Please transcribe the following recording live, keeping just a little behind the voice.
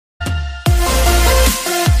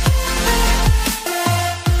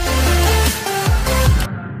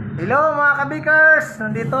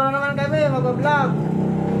nandito na naman kami mag-vlog.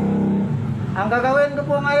 Ang gagawin ko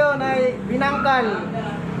po ngayon ay binangkal.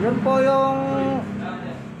 Yun po yung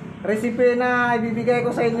recipe na ibibigay ko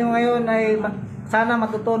sa inyo ngayon, ay sana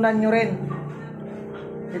matutunan nyo rin.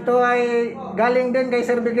 Ito ay galing din kay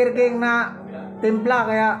Sir Burger King na timpla,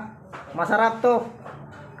 kaya masarap to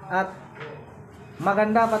at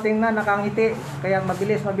maganda patingnan, nakangiti, kaya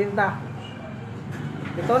mabilis mabinta.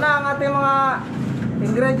 Ito na ang ating mga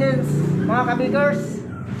ingredients, mga kabikers.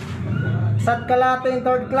 Isa't kalating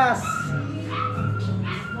third class.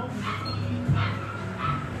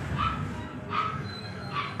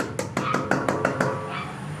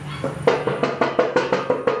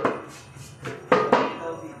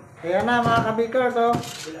 Kaya na mga kabikers, oh,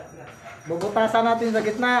 bubutasan natin sa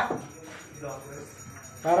gitna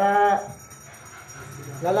para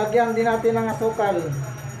lalagyan din natin ng asukal.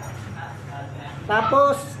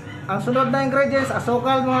 Tapos ang sunod na ingredients,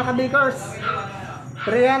 asukal mga kabikers,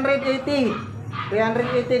 380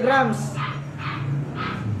 grams.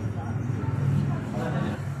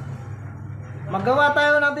 Maggawa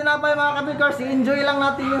tayo ng tinapay mga kabikers, i-enjoy lang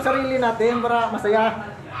natin yung sarili natin para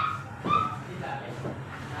masaya,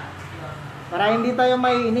 para hindi tayo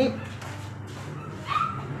maiinip.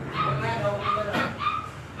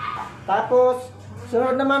 Tapos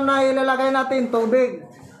sunod naman na ilalagay natin tubig.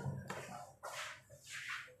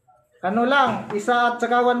 Ano lang, 1 at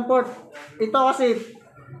saka 1/4. Ito kasi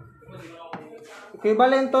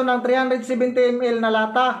equivalent to ng 370 ml na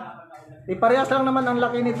lata. Iparehas lang naman ang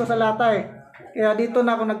laki nito sa lata eh. Kaya dito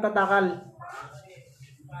na ako nagtatakal.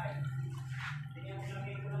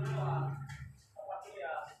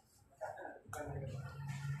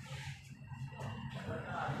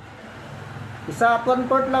 Isa at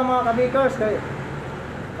 1/4 lang mga kabikers, kaya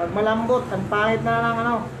pag malambot, ang pangit na lang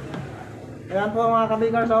ano. Ayan po mga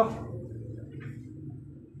kabikers, oh.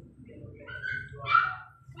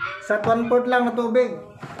 Isa at 1/4 lang na tubig.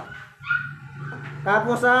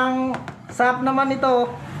 Tapos ang sap naman nito,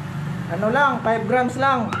 ano lang, 5 grams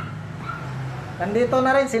lang. Nandito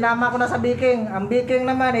na rin, sinama ko na sa baking. Ang baking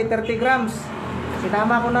naman ay 30 grams.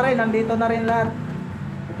 Sinama ko na rin, nandito na rin lahat.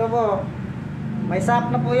 Ito po, may sap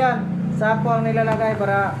na po yan. Sap po ang nilalagay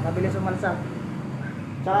para mabilis umalsak.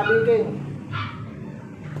 Tsaka baking.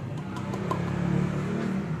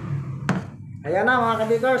 Ayan na mga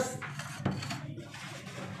kabikers.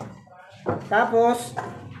 Tapos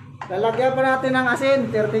lalagyan pa natin ng asin,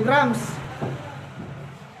 30 grams.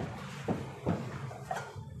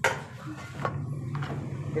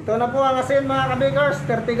 Ito na po ang asin mga kabikers,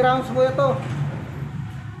 30 grams po ito.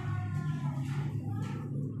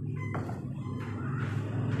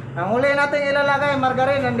 Ang huli natin ilalagay,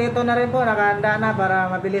 margarine, nandito na rin po, nakahanda na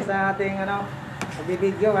para mabilis na ating ano,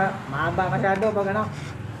 magbibideo ha. Mahaba masyado pag ano.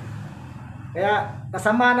 Kaya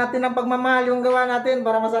kasama natin ang pagmamahal yung gawa natin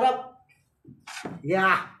para masarap.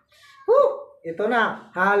 Yeah. Woo! Ito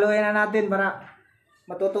na, haluin na natin para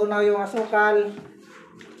matutunaw yung asukal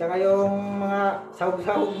tsaka yung mga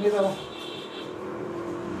sahog-sahog nito.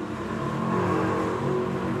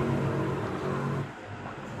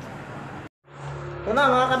 Ito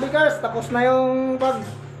na mga kabikers, tapos na yung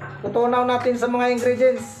pagtutunaw natin sa mga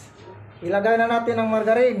ingredients. Ilagay na natin ang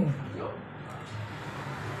margarine.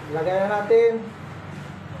 Ilagay na natin.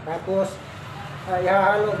 Tapos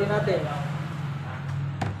ihahalo din natin.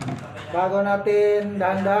 Bago natin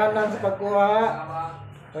dahan-dahanan sa pagkuha,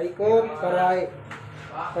 paikot para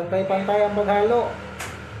pantay-pantay ang paghalo.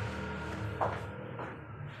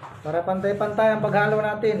 Para pantay-pantay ang paghalo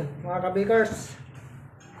natin mga kabikers.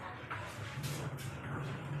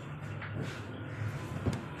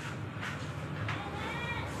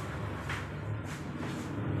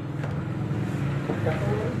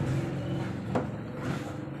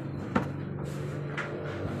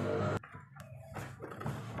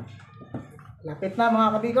 Lapit na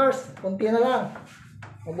mga kabikers, kunti na lang.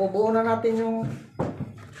 Mabubuo na natin yung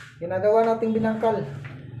ginagawa nating binangkal.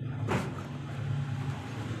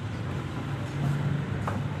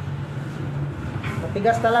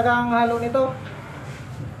 Matigas talaga ang halo nito.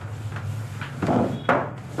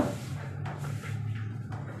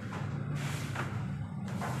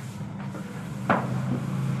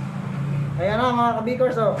 Ayan na mga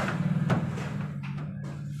kabikers, oh.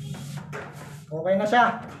 Okay na siya.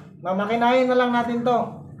 Mamakinahin na lang natin to.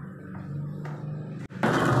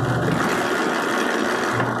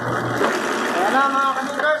 Ayan na mga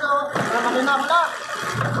kabikers, oh. Mamakina ko na.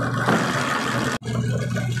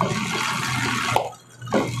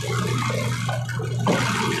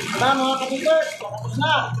 Ayan na mga kabikers, tapos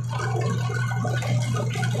na.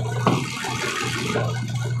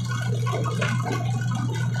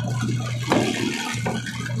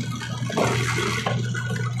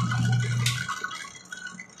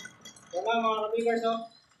 kabigars, oh.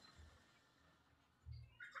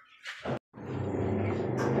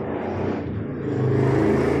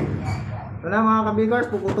 Ito na mga kabigars,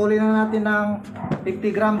 puputulin na natin ng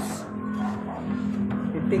 50 grams.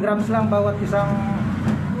 50 grams lang bawat isang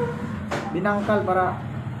binangkal para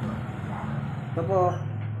ito po,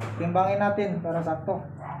 timbangin natin para sakto.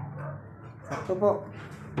 Sakto po.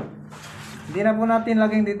 Hindi na po natin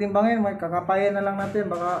laging titimbangin, may kakapayan na lang natin,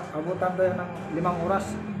 baka abutan tayo ng 5 oras.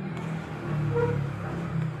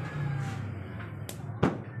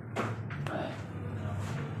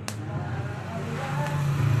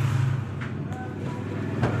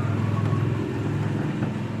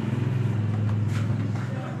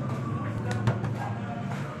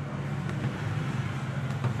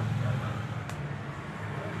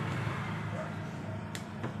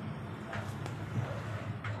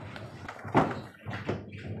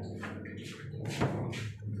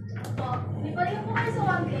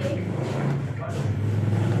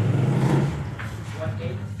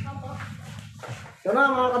 Ito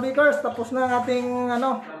na mga kabikers, tapos na ang ating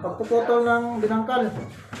pagpuputol ng binangkal.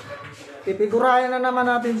 Pipigurahin na naman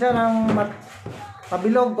natin siya ng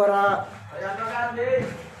pabilog para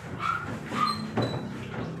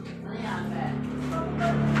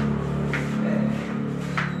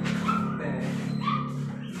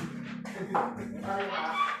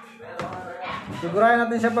sigurahin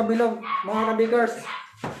natin siya pabilog mga kabikers.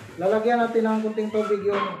 Lalagyan natin ng kunting tubig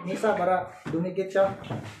yung misa para dumikit siya.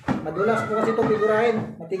 Madulas po kasi ito figurahin,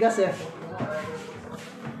 matigas eh.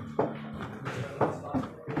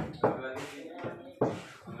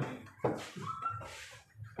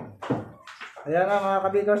 Ayan na mga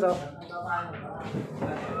kabikers, oh.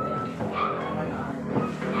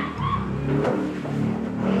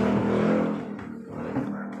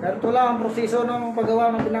 Ganito lang ang proseso ng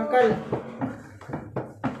paggawa ng binangkal.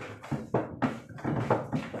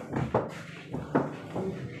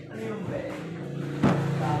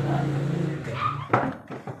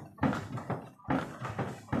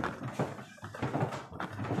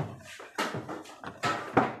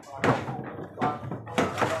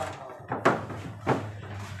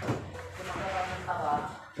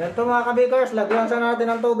 Ganito mga kabikers, lagyan siya natin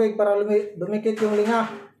ng tubig para dumikit yung linga.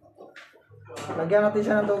 Lagyan natin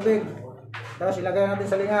siya ng tubig. Tapos ilagay natin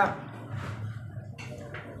sa linga.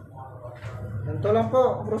 Ganito lang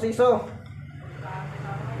po ang proseso.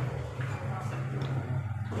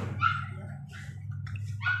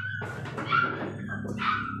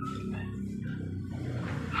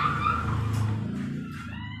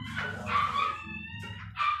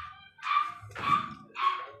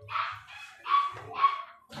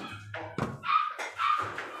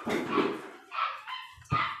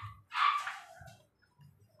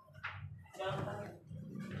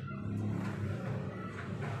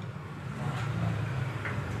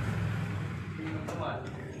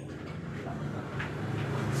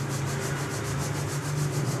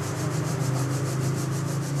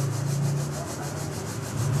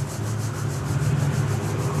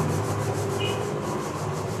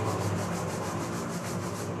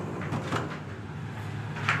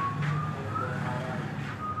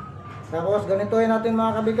 Tapos ganitoin natin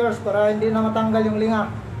mga kabikers para hindi na matanggal yung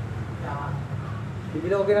linga.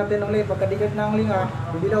 Bibilogin natin ulit. Pagkadikit na ang linga,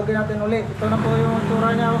 bibilogin natin ulit. Ito na po yung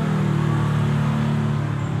tsura niya, oh.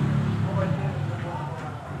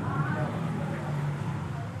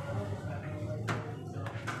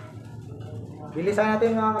 Bilisan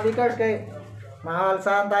natin mga kabikers kay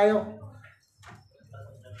mahalsahan tayo.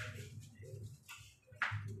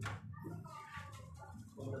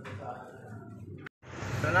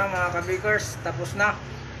 Ito na mga kabikers, tapos na.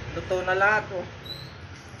 Luto na lahat, oh.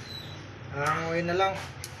 Hanguin na lang.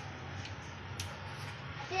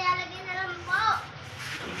 Lagyan na lang po.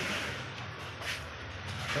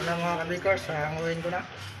 Ito na mga kabikers, hanguin ko na.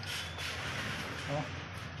 Oh.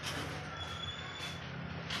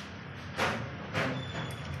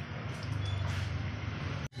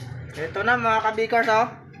 Ito na mga kabikers, oh.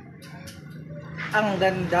 Ang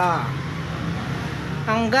ganda.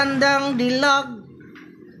 Ang gandang dilag.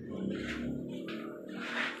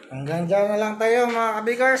 Hanggang dyan na lang tayo mga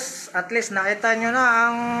kabikers. At least nakita nyo na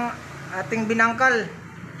ang ating binangkal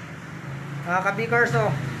mga kabikers,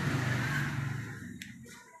 oh.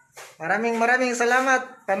 Maraming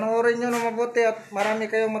salamat. Panoorin nyo na mabuti at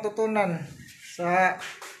marami kayong matutunan sa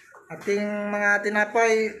ating mga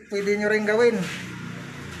tinapay. Pwede nyo rin gawin.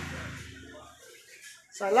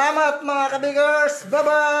 Salamat mga kabikers. Bye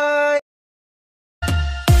bye.